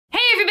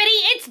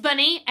it's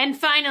Bunny, and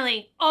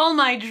finally, all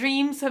my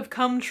dreams have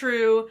come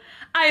true.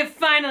 I have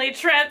finally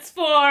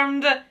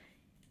transformed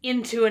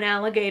into an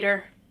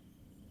alligator.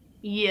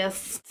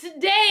 Yes.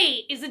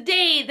 Today is a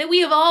day that we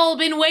have all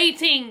been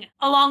waiting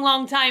a long,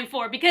 long time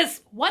for,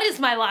 because what is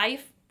my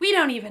life? We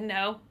don't even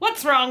know.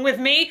 What's wrong with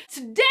me?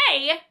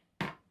 Today,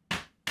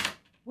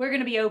 we're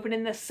gonna be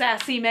opening the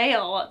sassy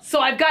mail.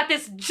 So I've got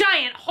this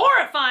giant,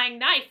 horrifying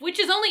knife, which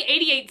is only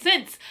 88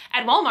 cents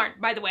at Walmart,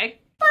 by the way.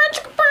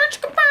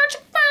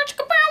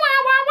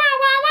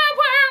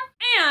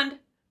 And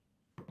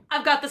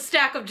I've got the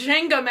stack of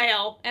Jenga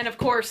mail, and of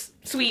course,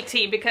 sweet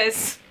tea,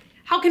 because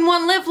how can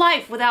one live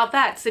life without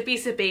that? Sippy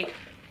sippy.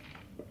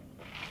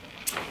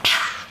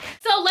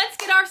 So let's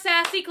get our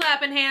sassy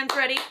clapping hands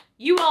ready.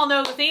 You all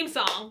know the theme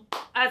song.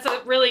 That's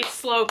a really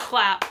slow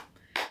clap.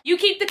 You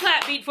keep the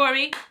clap beat for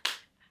me.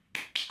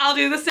 I'll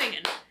do the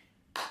singing.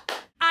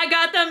 I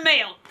got the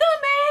mail.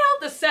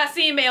 The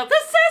sassy mail. The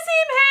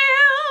sassy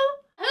mail.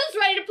 Who's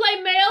ready to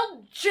play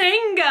mail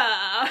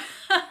Jenga?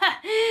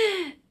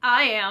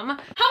 I am. How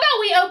about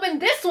we open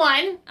this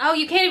one? Oh,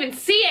 you can't even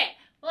see it.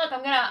 Look,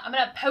 I'm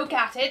gonna poke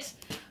at it.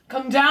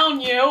 Come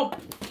down, you.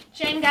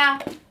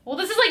 Jenga. Well,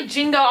 this is like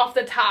Jenga off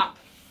the top.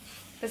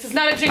 This is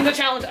not a Jenga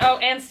challenge. Oh,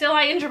 and still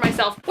I injure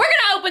myself. We're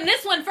gonna open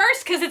this one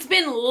first because it's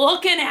been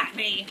looking at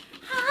me.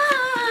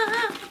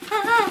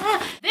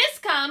 This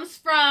comes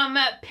from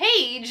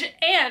Paige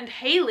and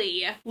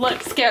Haley.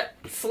 Let's get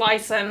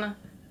slicing.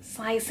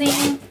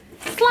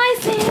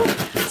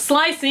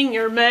 Slicing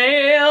your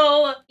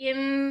mail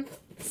in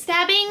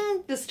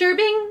stabbing,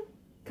 disturbing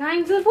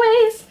kinds of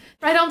ways.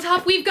 Right on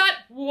top, we've got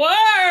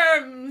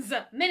worms.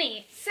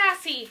 Mini,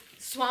 sassy,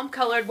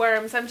 swamp-colored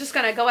worms. I'm just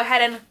gonna go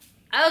ahead and,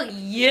 oh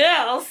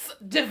yes,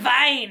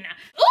 divine.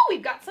 Oh,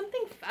 we've got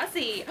something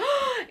fuzzy.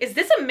 Is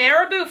this a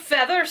marabou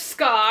feather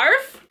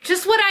scarf?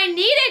 Just what I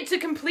needed to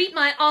complete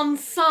my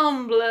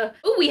ensemble.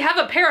 Oh, we have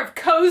a pair of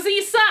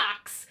cozy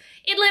socks.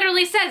 It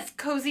literally says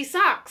cozy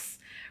socks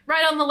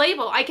right on the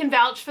label. I can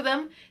vouch for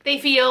them. They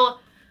feel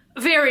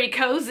very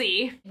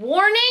cozy.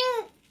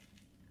 Warning?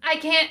 I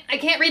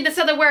can't read this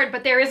other word,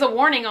 but there is a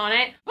warning on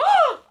it.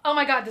 Oh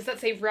my God, does that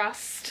say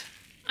rust?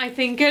 I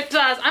think it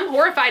does. I'm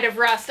horrified of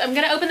rust. I'm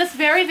gonna open this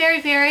very,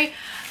 very, very,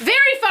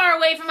 very far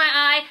away from my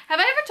eye. Have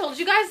I ever told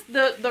you guys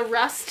the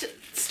rust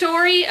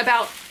story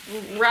about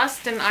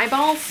rust and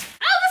eyeballs?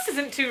 Oh, this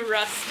isn't too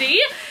rusty.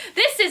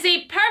 This is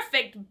a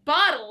perfect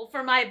bottle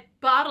for my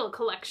bottle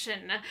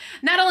collection.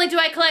 Not only do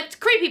I collect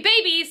creepy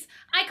babies,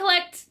 I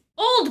collect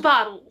old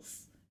bottles.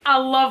 I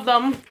love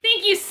them.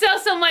 Thank you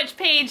so much,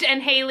 Paige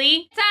and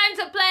Haley. Time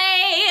to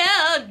play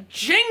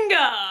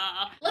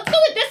Jenga. Let's go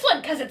with this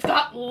one because it's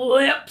got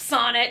lips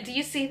on it. Do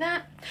you see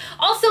that?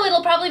 Also,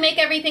 it'll probably make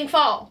everything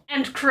fall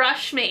and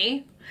crush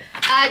me.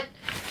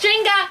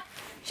 Jenga.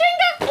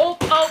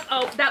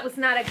 Oh, that was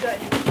not a good.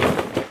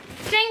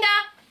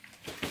 Jenga.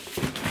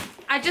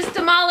 I just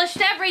demolished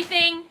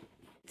everything.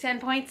 10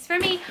 points for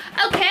me.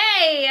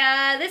 Okay,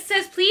 this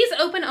says, please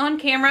open on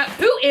camera.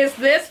 Who is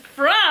this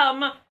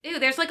from? Ew,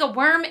 there's like a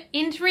worm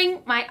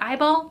entering my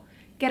eyeball.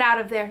 Get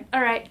out of there. All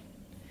right.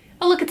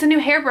 Oh, look, it's a new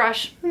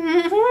hairbrush.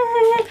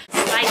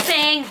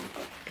 Slicing.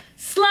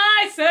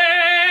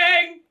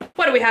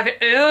 What do we have here?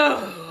 Ew.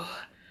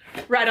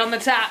 Right on the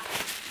top.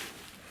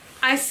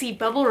 I see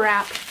bubble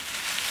wrap.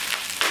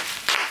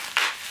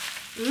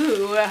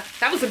 Ooh,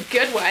 that was a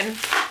good one.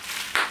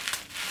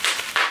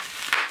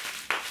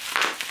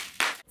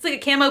 It's like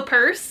a camo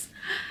purse.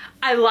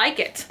 I like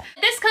it.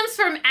 This comes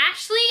from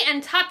Ashley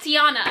and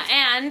Tatiana,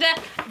 and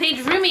they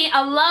drew me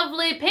a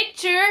lovely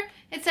picture.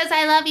 It says,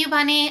 I love you,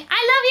 Bunny.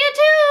 I love you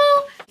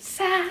too.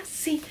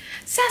 Sassy,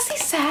 sassy,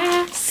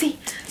 sassy,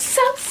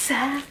 so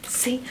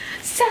sassy,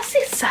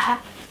 sassy,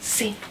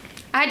 sassy.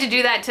 I had to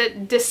do that to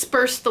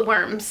disperse the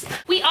worms.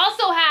 We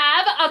also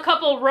have a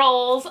couple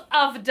rolls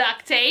of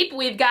duct tape.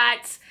 We've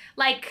got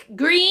like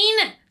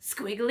green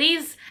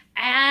squigglies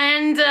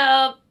and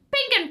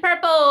pink and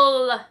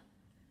purple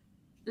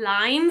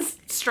lines,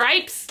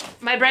 stripes.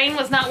 My brain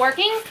was not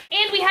working.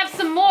 And we have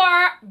some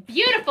more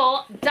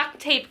beautiful duct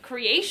tape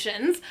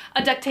creations.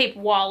 A duct tape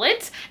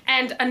wallet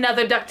and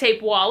another duct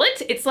tape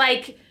wallet. It's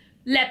like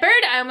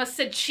leopard. I almost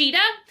said cheetah.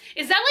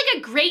 Is that like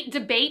a great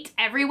debate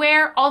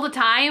everywhere all the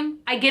time?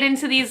 I get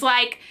into these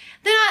like,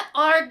 they're not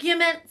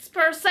arguments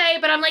per se,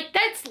 but I'm like,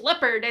 that's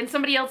leopard. And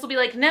somebody else will be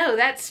like, no,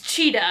 that's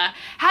cheetah.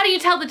 How do you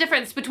tell the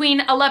difference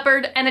between a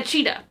leopard and a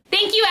cheetah?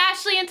 Thank you,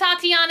 Ashley and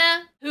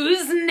Tatiana.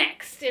 Who's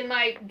next in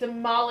my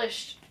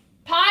demolished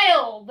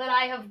pile that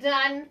I have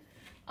done?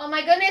 Oh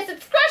my goodness,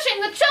 it's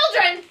crushing the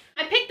children.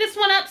 I picked this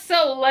one up,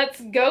 so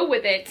let's go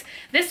with it.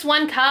 This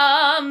one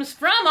comes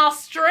from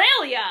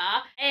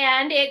Australia,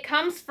 and it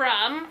comes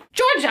from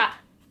Georgia.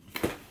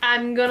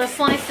 I'm gonna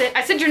slice it.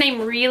 I said your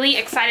name really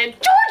excited.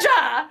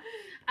 Georgia!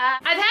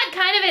 I've had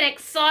kind of an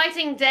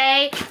exciting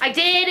day. I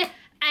did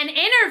an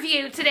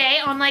interview today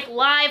on like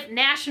live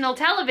national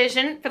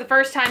television for the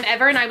first time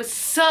ever, and I was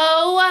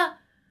so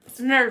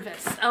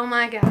nervous. Oh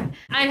my God.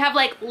 I have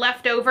like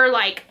leftover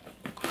like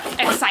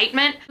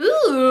excitement.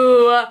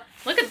 Ooh,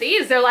 look at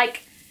these. They're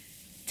like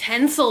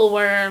tinsel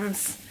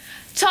worms.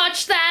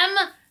 touch them.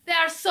 They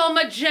are so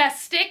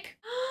majestic.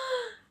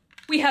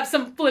 We have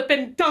some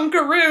flippin'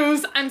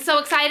 Dunkaroos. I'm so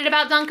excited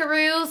about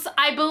Dunkaroos.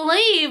 I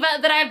believe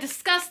that I've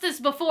discussed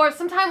this before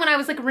sometime when I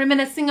was like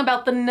reminiscing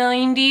about the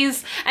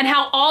 90s and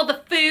how all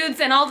the foods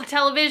and all the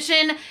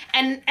television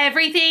and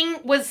everything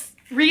was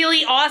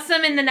really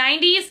awesome in the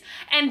 90s.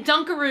 And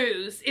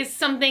Dunkaroos is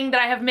something that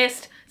I have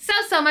missed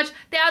so much.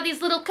 They are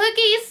these little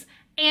cookies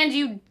and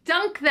you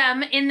dunk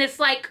them in this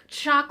like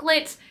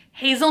chocolate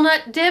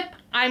hazelnut dip.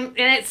 And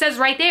it says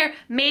right there,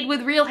 made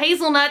with real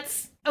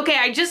hazelnuts. Okay,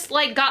 I just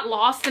like got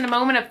lost in a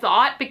moment of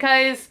thought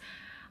because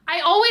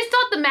I always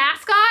thought the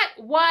mascot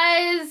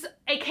was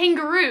a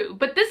kangaroo,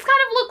 but this kind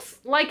of looks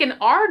like an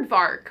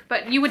aardvark.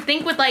 But you would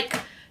think with like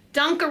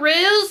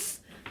Dunkaroos,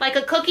 like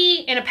a cookie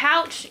in a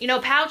pouch, you know,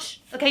 a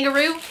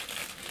kangaroo,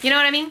 you know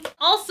what I mean?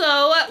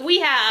 Also,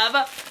 we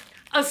have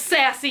a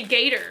sassy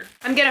gator.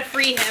 I'm gonna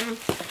free him.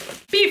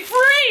 Be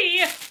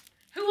free!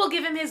 Who will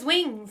give him his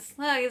wings?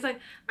 Look, he's like,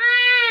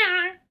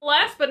 ah.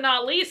 Last but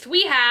not least,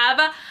 we have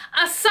a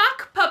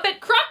sock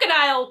puppet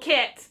crocodile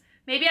kit.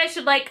 Maybe I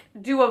should like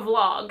do a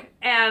vlog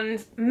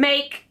and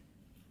make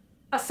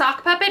a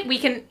sock puppet. We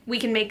can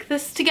make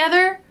this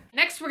together.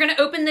 Next, we're gonna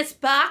open this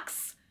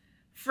box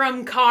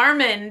from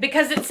Carmen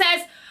because it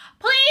says,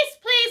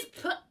 please,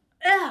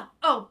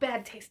 oh,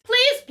 bad taste.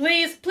 Please,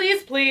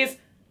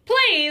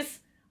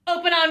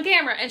 open on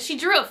camera. And she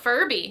drew a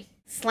Furby.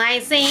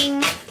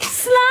 Slicing.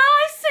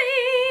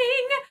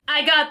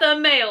 I got the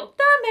mail,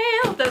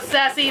 the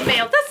sassy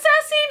mail,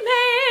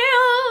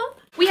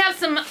 We have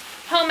some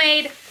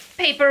homemade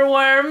paper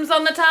worms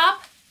on the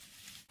top.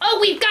 Oh,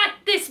 we've got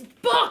this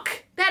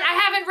book that I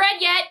haven't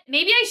read yet.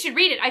 Maybe I should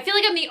read it. I feel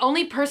like I'm the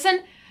only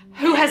person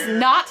who has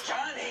not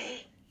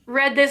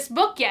read this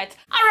book yet.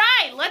 All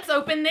right, let's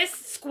open this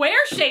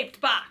square-shaped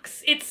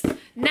box. It's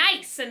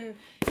nice and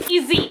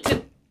easy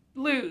to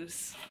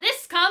lose.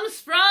 This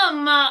comes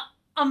from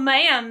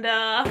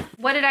Amanda.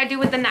 What did I do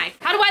with the knife?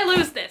 How do I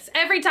lose this?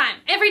 Every time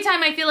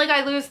I feel like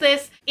I lose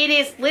this, it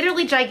is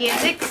literally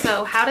gigantic,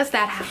 so how does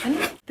that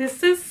happen?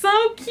 This is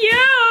so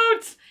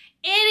cute!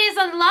 It is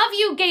a love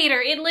you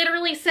gator. It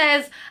literally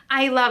says,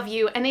 I love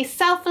you, and he's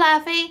so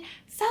fluffy,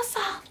 so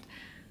soft.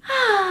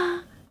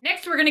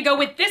 Next, we're gonna go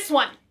with this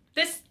one.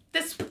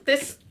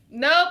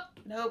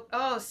 Nope.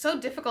 Oh, so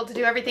difficult to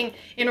do everything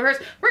in reverse.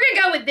 We're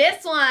gonna go with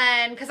this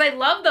one because I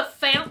love the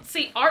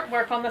fancy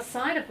artwork on the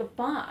side of the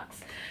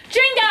box.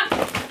 Jenga!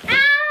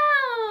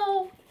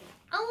 Ow!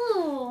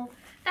 Oh,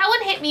 that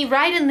one hit me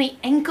right in the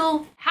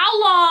ankle. How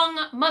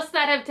long must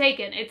that have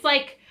taken? It's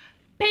like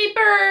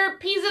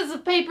pieces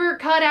of paper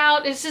cut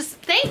out. It's just,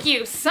 thank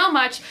you so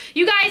much.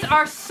 You guys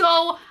are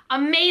so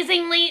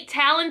amazingly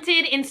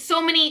talented in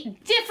so many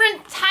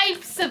different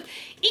types of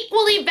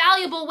equally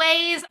valuable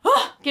ways.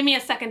 Oh, give me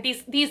a second.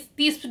 These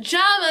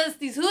pajamas,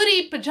 these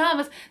hoodie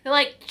pajamas, they're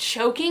like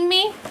choking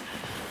me.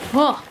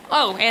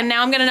 Oh, and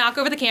now I'm gonna knock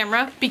over the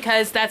camera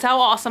because that's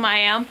how awesome I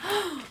am.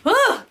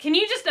 Oh, can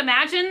you just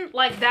imagine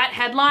like that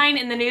headline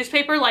in the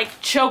newspaper, like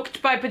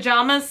choked by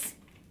pajamas?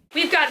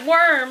 We've got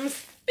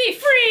worms. Be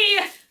free,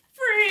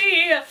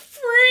 free,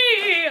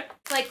 free.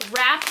 It's like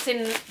wrapped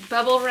in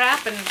bubble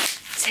wrap and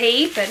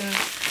tape and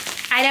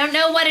I don't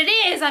know what it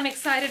is. I'm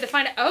excited to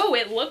find out. Oh,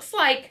 it looks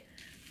like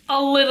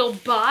a little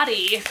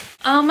body.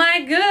 Oh my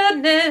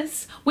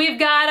goodness. We've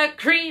got a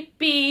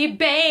creepy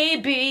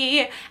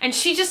baby and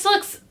she just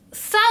looks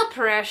so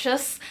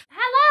precious.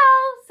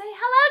 Hello, say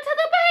hello to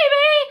the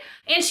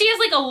baby. And she has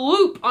like a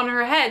loop on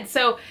her head,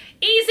 so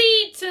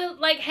easy to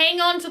like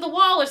hang on to the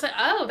wall or something.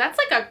 Oh, that's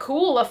like a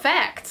cool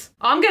effect.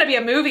 I'm gonna be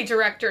a movie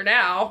director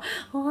now.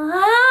 Whoa,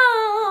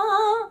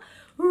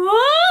 whoa,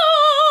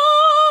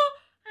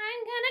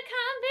 I'm gonna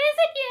come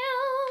visit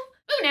you.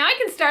 Oh, now I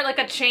can start like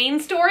a chain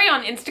story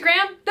on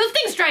Instagram. Those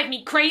things drive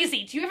me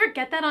crazy. Do you ever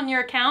get that on your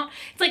account?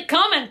 It's like,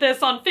 comment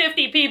this on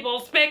 50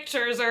 people's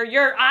pictures or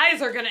your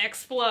eyes are gonna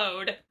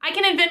explode. I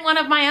can invent one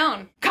of my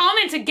own.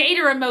 Comment a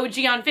gator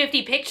emoji on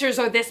 50 pictures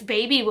or this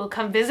baby will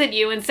come visit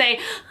you and say,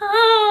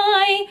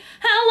 hi,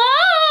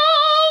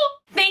 hello.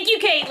 Thank you,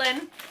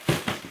 Caitlin.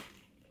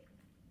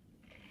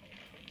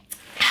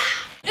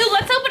 Ooh,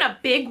 let's open a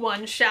big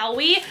one, shall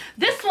we?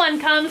 This one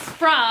comes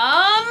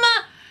from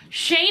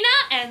Shayna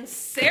and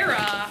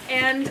Sarah,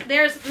 and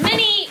there's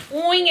many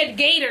winged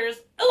gators.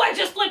 Oh, I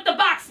just flipped the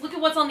box. Look at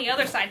what's on the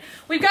other side.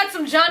 We've got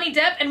some Johnny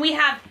Depp, and we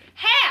have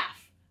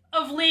half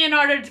of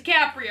Leonardo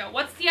DiCaprio.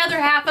 What's the other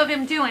half of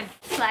him doing?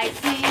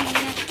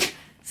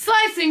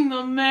 Slicing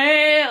the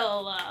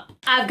mail.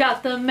 I've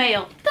got the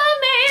mail,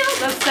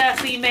 the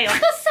sassy mail,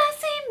 the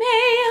sassy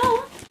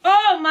mail.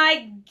 Oh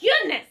my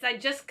goodness, I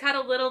just cut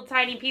a little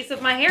tiny piece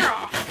of my hair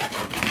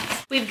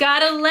off. We've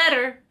got a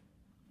letter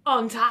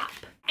on top.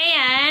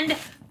 And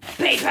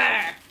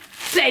paper,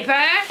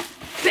 paper,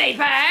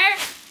 paper,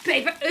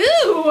 paper.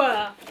 Ooh,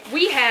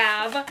 we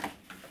have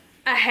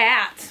a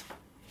hat.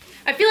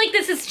 I feel like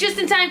this is just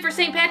in time for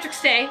St.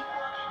 Patrick's Day.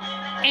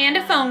 And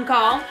a phone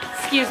call.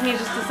 Excuse me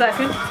just a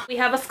second. We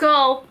have a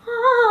skull.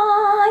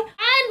 Hi.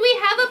 And we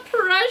have a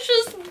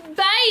precious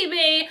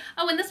baby.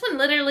 Oh, and this one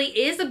literally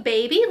is a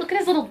baby. Look at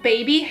his little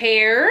baby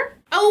hair.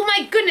 Oh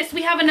my goodness,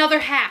 we have another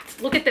hat.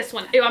 Look at this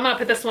one. Ew, I'm gonna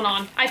put this one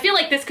on. I feel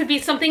like this could be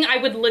something I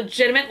would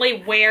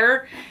legitimately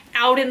wear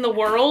out in the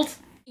world.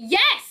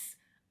 Yes,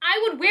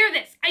 I would wear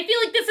this. I feel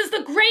like this is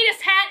the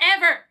greatest hat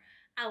ever.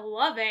 I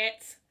love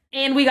it.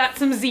 And we got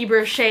some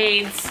zebra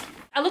shades.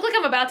 I look like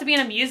I'm about to be in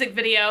a music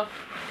video.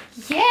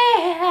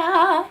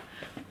 Yeah.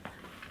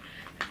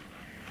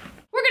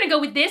 We're gonna go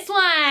with this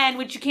one,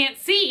 which you can't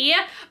see,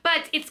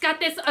 but it's got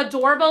this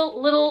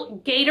adorable little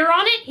gator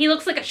on it. He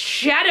looks like a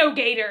shadow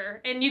gator,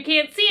 and you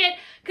can't see it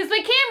because my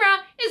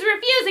camera is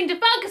refusing to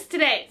focus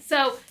today.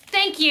 So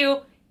thank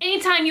you.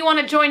 Anytime you want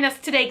to join us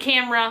today,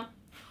 camera,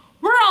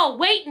 we're all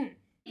waiting.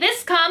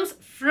 This comes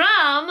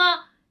from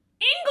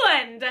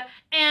England,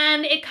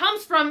 and it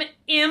comes from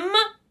Im.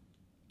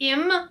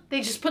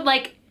 They just put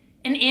like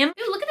an M.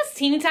 Dude, look at this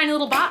teeny tiny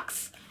little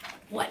box.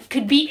 What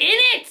could be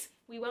in it?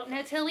 We won't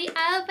know till we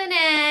open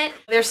it.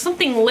 There's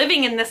something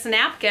living in this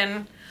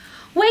napkin.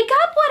 Wake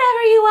up,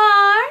 whatever you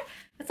are.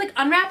 It's like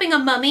unwrapping a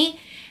mummy.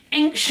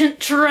 Ancient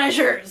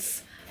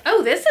treasures.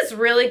 Oh, this is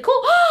really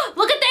cool.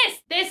 Look at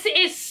this. This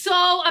is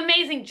so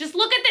amazing. Just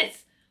look at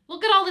this.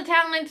 Look at all the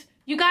talent.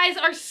 You guys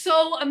are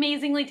so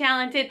amazingly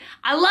talented.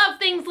 I love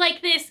things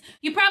like this.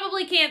 You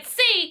probably can't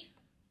see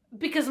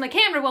because my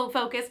camera won't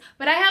focus,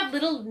 but I have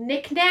little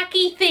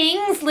knick-knacky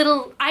things,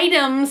 little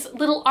items,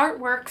 little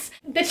artworks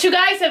that you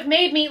guys have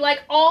made me like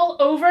all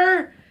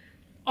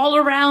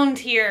around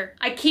here.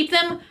 I keep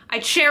them, I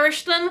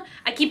cherish them,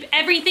 I keep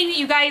everything that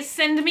you guys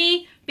send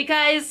me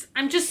because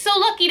I'm just so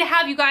lucky to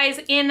have you guys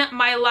in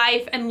my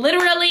life, and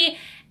literally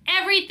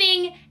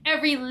everything,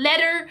 every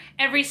letter,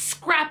 every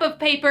scrap of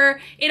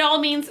paper, it all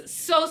means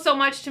so, so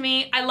much to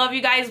me. I love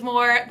you guys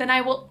more than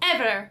I will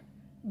ever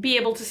be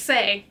able to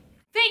say.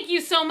 Thank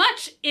you so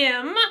much,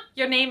 Im.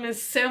 Your name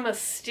is so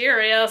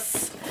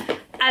mysterious.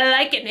 I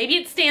like it. Maybe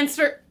it stands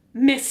for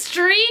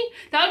mystery?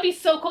 That would be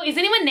so cool. Is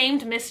anyone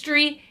named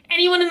Mystery?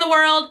 Anyone in the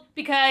world?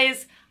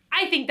 Because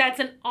I think that's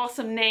an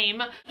awesome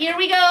name. Here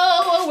we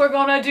go. We're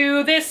gonna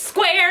do this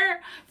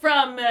square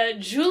from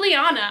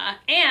Juliana.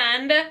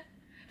 And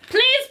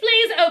please,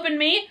 please open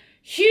me.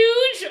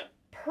 Huge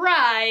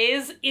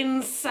prize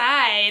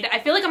inside. I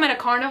feel like I'm at a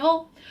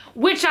carnival,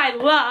 which I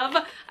love.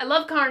 I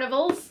love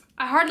carnivals.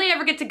 I hardly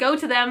ever get to go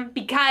to them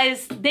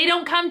because they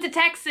don't come to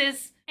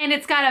Texas, and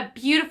it's got a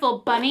beautiful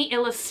bunny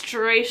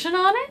illustration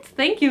on it.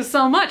 Thank you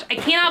so much. I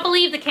cannot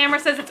believe the camera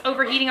says it's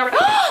overheating already.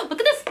 Look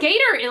at this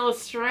gator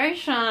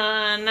illustration.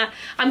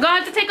 I'm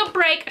gonna have to take a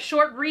break, a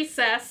short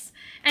recess,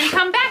 and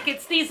come back.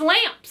 It's these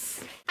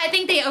lamps. I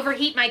think they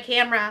overheat my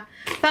camera,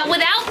 but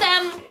without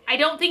them, I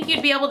don't think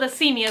you'd be able to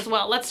see me as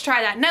well. Let's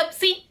try that. Nope,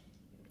 see?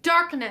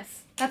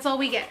 Darkness. That's all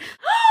we get.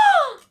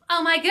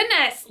 Oh my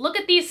goodness. Look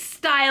at these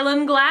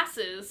styling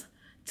glasses.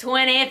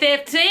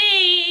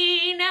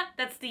 2015.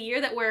 That's the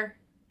year that we're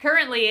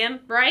currently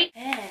in, right?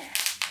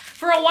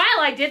 For a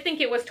while, I did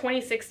think it was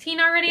 2016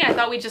 already. I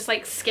thought we just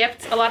like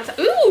skipped a lot of time.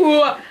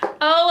 Ooh!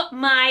 Oh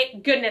my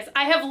goodness.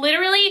 I have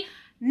literally,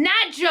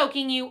 not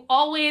joking you,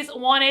 always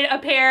wanted a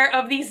pair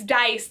of these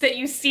dice that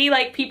you see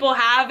like people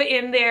have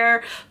in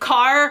their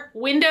car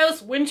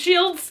windows,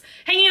 windshields,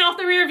 hanging off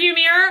the rear view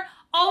mirror.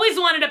 Always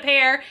wanted a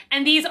pair,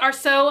 and these are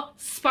so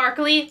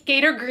sparkly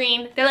gator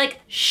green. They're like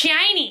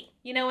shiny.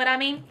 You know what I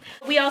mean?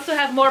 We also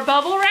have more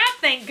bubble wrap,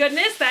 thank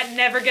goodness. That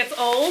never gets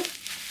old.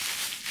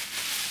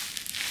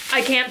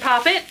 I can't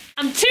pop it.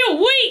 I'm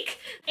too weak.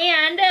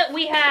 And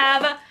we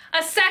have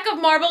a sack of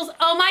marbles.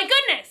 Oh my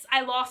goodness, I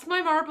lost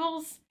my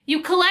marbles.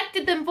 You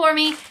collected them for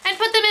me and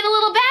put them in a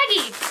little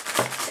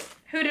baggie.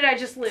 Who did I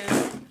just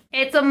lose?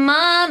 It's a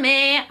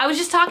mummy. I was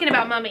just talking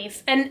about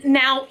mummies, and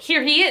now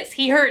here he is.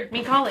 He heard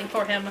me calling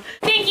for him.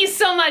 Thank you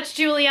so much,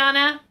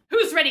 Juliana.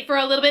 Who's ready for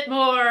a little bit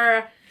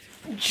more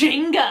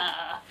Jenga?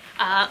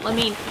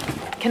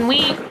 Can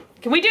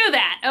we do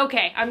that?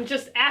 Okay, I'm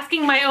just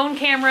asking my own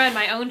camera and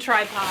my own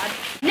tripod.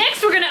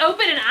 Next, we're gonna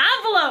open an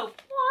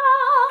envelope.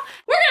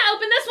 We're gonna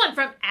open this one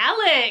from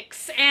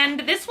Alex,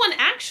 and this one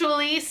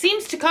actually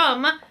seems to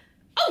come,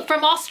 oh,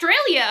 from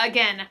Australia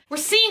again. We're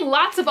seeing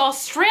lots of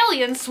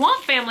Australian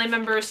Swamp Family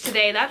members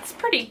today. That's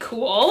pretty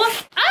cool.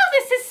 Oh,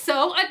 this is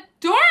so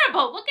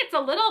adorable. Look, it's a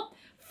little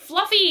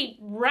fluffy,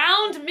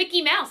 round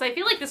Mickey Mouse. I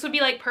feel like this would be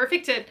like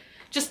perfect to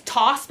just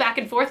toss back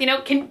and forth, you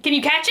know. Can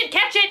you catch it?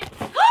 Catch it!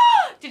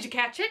 Did you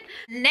catch it?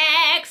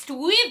 Next,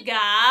 we've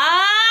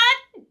got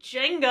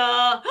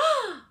Jenga.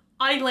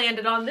 I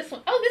landed on this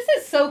one. Oh,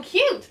 this is so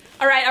cute.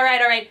 All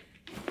right.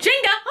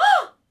 Jenga.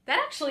 That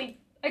actually,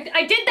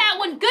 I did that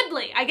one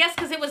goodly. I guess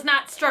because it was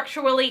not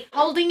structurally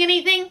holding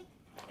anything.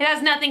 It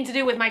has nothing to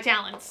do with my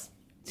talents.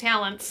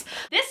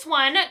 This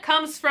one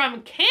comes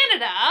from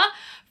Canada,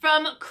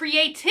 from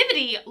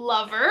Creativity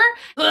Lover.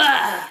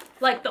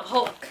 Like the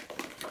Hulk.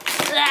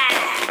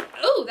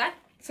 Oh, that's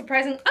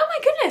surprising. Oh my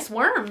goodness,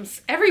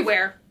 worms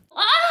everywhere.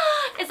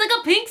 It's like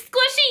a pink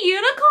squishy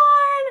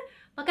unicorn.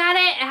 Look at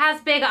it, it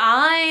has big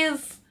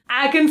eyes.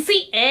 I can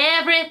see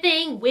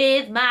everything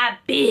with my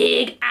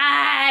big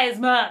eyes,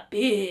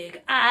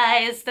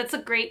 That's a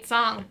great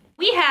song.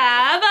 We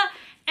have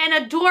an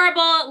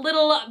adorable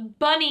little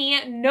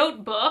bunny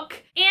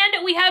notebook,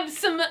 and we have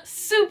some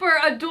super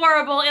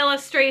adorable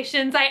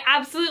illustrations. I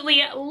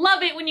absolutely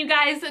love it when you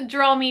guys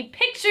draw me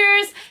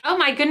pictures. Oh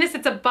my goodness,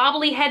 it's a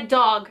bobbly head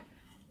dog.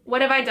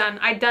 What have I done?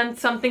 I've done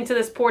something to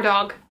this poor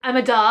dog. I'm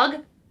a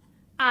dog.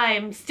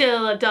 I'm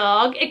still a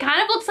dog. It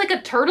kind of looks like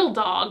a turtle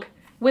dog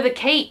with a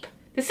cape.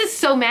 This is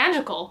so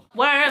magical.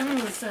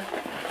 Worms,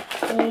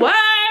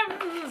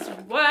 worms,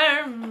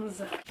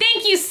 worms.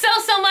 Thank you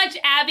so much,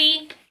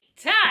 Abby.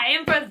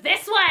 Time for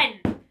this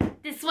one.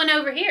 This one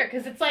over here,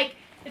 because it's like,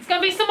 it's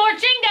gonna be some more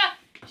Jenga.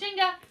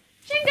 Jenga,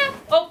 Jenga.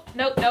 Oh,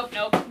 nope, nope,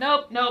 nope,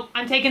 nope, nope.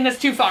 I'm taking this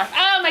too far.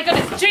 Oh my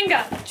goodness,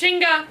 Jenga,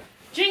 Jenga,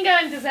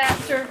 Jenga and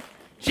disaster.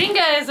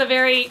 Jenga is a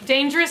very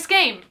dangerous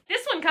game.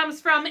 This one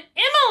comes from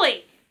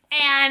Emily,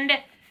 and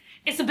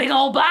it's a big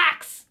old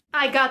box.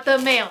 I got the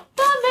mail,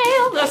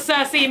 the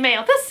sassy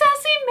mail, the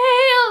sassy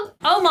mail.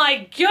 Oh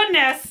my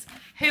goodness,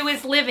 who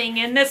is living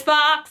in this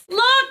box?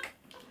 Look,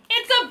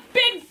 it's a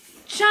big,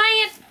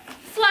 giant,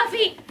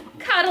 fluffy,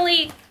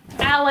 cuddly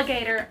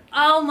alligator.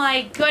 Oh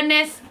my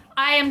goodness,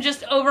 I am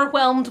just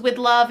overwhelmed with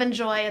love and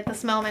joy at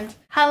this moment.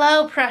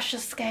 Hello,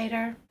 precious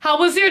skater. How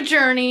was your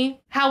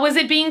journey? How was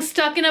it being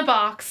stuck in a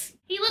box?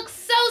 He looks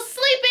so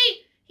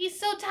sleepy. He's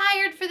so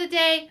tired for the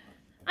day.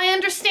 I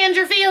understand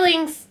your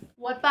feelings.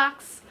 What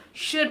box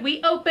should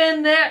we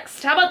open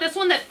next? How about this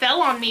one that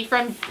fell on me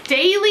from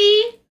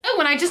Daily? Oh,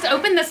 when I just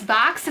opened this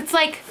box, it's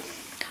like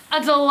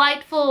a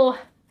delightful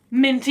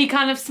minty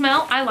kind of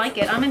smell. I like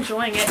it. I'm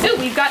enjoying it. Ooh,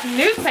 we've got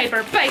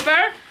newspaper.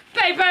 Paper,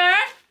 paper,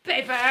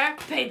 paper,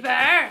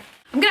 paper.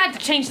 I'm gonna have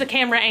to change the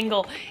camera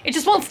angle. It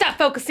just won't stop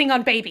focusing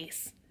on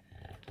babies.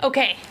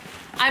 Okay,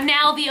 I'm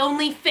now the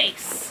only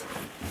face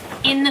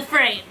in the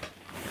frame.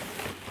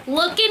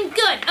 Looking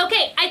good.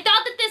 Okay, I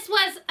thought that this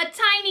was a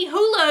tiny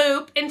hula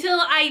hoop until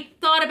I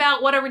thought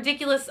about what a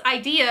ridiculous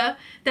idea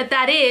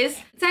that is.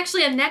 It's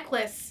actually a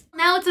necklace.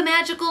 Now it's a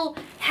magical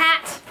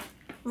hat,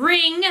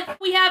 ring.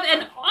 We have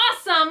an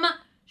awesome,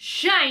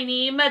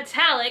 shiny,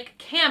 metallic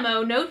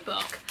camo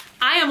notebook.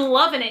 I am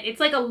loving it. It's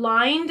like a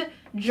lined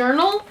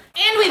journal.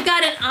 And we've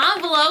got an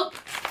envelope,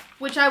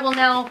 which I will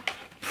now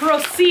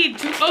proceed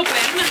to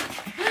open.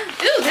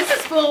 Ooh, this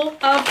is full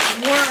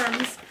of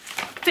worms.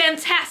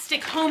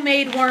 Fantastic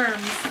homemade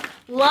worms.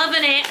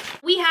 Loving it.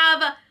 We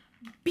have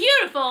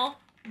beautiful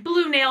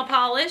blue nail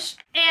polish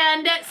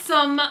and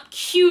some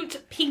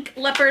cute pink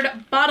leopard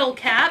bottle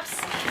caps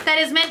that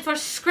is meant for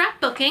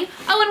scrapbooking.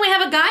 Oh, and we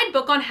have a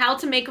guidebook on how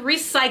to make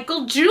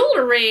recycled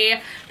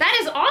jewelry. That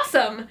is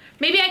awesome.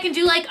 Maybe I can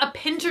do like a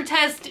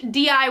Pinterest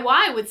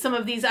DIY with some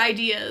of these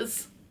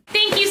ideas.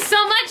 Thank you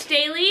so much,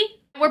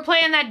 Daily. We're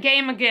playing that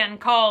game again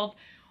called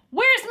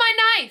Where's My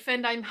Knife?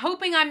 And I'm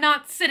hoping I'm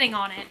not sitting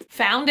on it.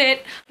 Found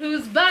it.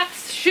 Whose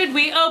box should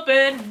we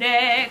open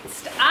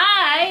next?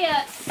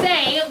 I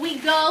say we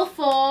go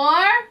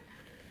for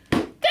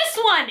this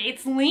one.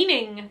 It's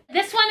leaning.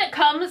 This one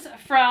comes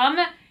from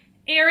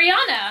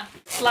Ariana.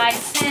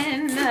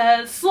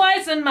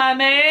 Slicing my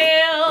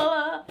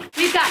mail.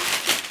 We've got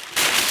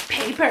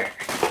paper.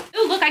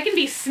 Ooh, look, I can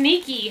be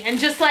sneaky and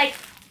just like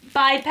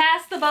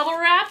bypass the bubble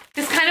wrap.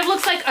 This kind of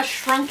looks like a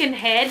shrunken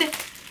head.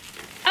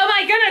 Oh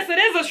my goodness, it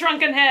is a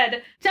shrunken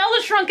head. Tell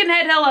the shrunken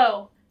head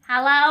hello.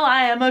 Hello,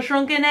 I am a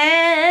shrunken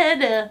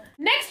head.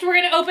 Next, we're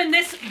gonna open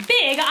this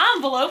big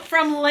envelope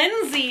from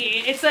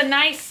Lindsay. It's a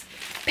nice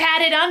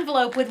padded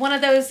envelope with one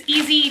of those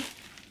easy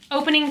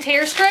opening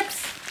tear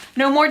strips.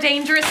 No more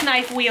dangerous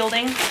knife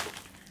wielding,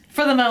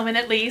 for the moment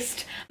at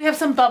least. We have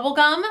some bubble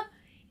gum.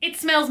 It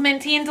smells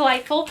minty and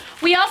delightful.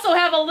 We also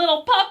have a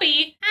little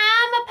puppy.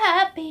 I'm a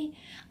puppy.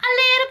 A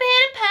little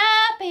bit of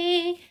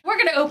puppy. We're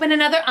gonna open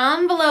another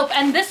envelope,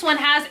 and this one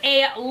has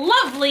a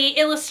lovely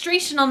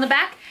illustration on the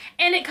back,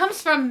 and it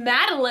comes from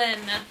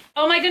Madeline.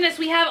 Oh my goodness,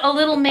 we have a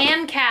little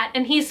man cat,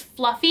 and he's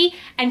fluffy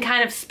and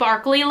kind of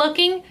sparkly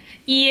looking.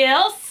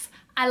 Yes,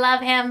 I love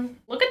him.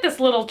 Look at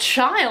this little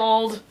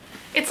child.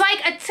 It's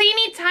like a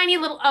teeny tiny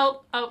little,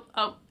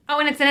 oh,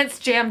 and it's in its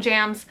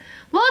jams.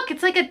 Look,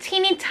 it's like a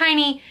teeny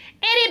tiny,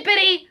 itty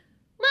bitty,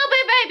 little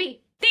bit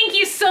baby. Thank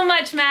you so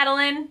much,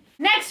 Madeline.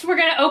 Next, we're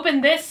gonna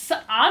open this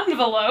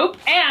envelope,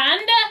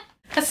 and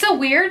that's so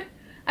weird.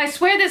 I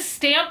swear this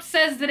stamp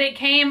says that it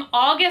came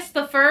August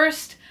the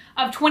 1st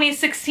of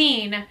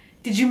 2016.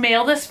 Did you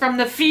mail this from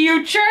the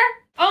future?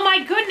 Oh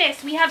my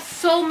goodness, we have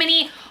so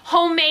many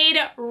homemade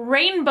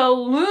rainbow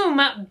loom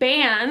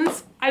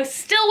bands. I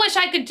still wish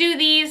I could do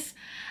these.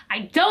 I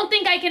don't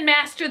think I can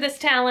master this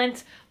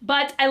talent,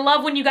 but I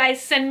love when you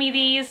guys send me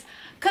these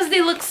because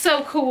they look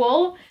so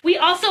cool. We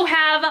also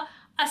have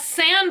a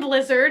sand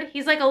lizard.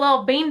 He's like a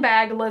little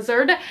beanbag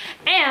lizard.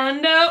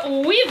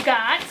 And we've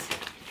got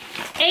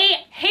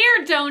a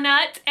hair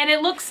donut, and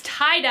it looks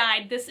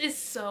tie-dyed. This is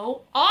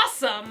so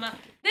awesome.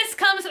 This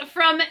comes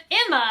from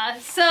Emma.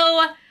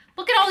 So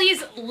look at all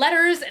these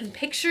letters and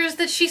pictures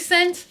that she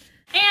sent.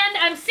 And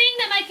I'm seeing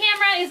that my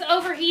camera is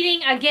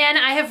overheating again.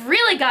 I have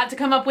really got to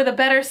come up with a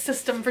better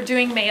system for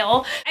doing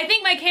mail. I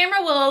think my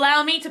camera will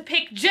allow me to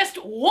pick just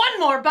one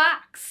more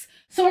box.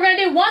 So we're gonna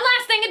do one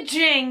last thing of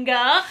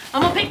Jenga.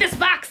 I'm gonna pick this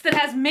box that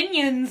has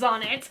minions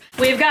on it.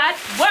 We've got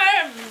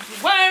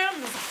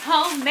worms,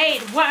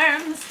 homemade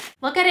worms.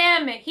 Look at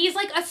him, he's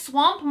like a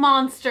swamp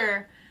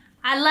monster.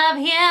 I love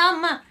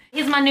him.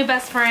 He's my new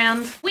best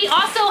friend. We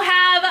also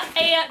have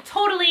a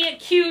totally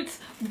cute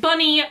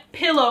bunny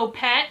pillow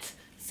pet.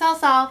 So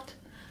soft,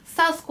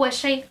 so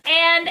squishy.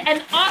 And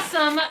an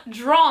awesome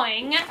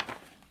drawing.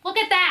 Look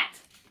at that.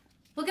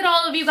 Look at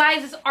all of you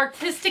guys'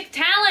 artistic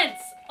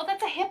talents. Oh,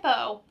 that's a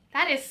hippo.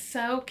 That is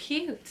so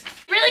cute.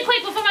 Really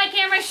quick before my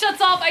camera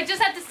shuts off, I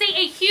just have to say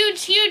a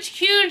huge, huge,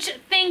 huge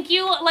thank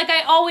you, like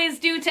I always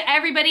do, to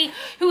everybody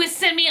who has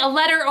sent me a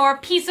letter or a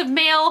piece of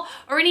mail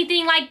or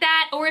anything like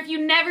that. Or if you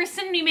never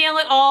send me mail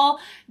at all,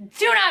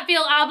 do not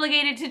feel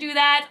obligated to do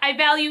that. I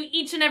value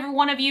each and every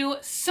one of you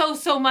so,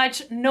 so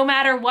much, no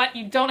matter what.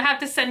 You don't have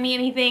to send me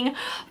anything.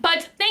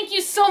 But thank you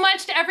so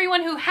much to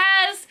everyone who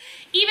has.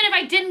 Even if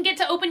I didn't get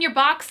to open your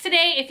box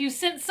today, if you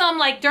sent some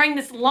like during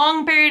this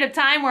long period of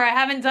time where I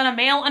haven't done a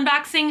mail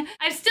unboxing,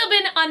 I've still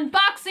been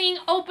unboxing,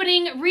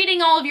 opening,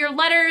 reading all of your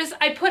letters.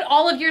 I put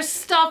all of your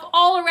stuff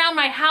all around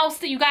my house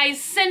that you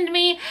guys send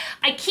me.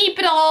 I keep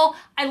it all.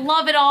 I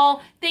love it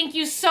all. Thank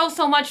you so,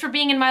 so much for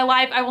being in my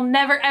life. I will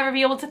never, ever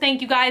be able to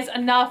thank you guys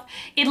enough.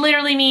 It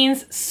literally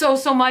means so,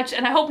 so much,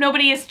 and I hope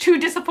nobody is too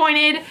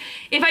disappointed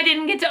if I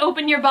didn't get to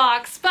open your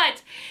box.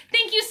 But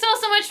thank you so,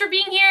 so much for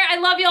being here. I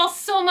love y'all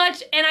so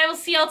much, and I will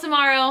see y'all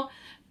tomorrow.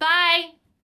 Bye.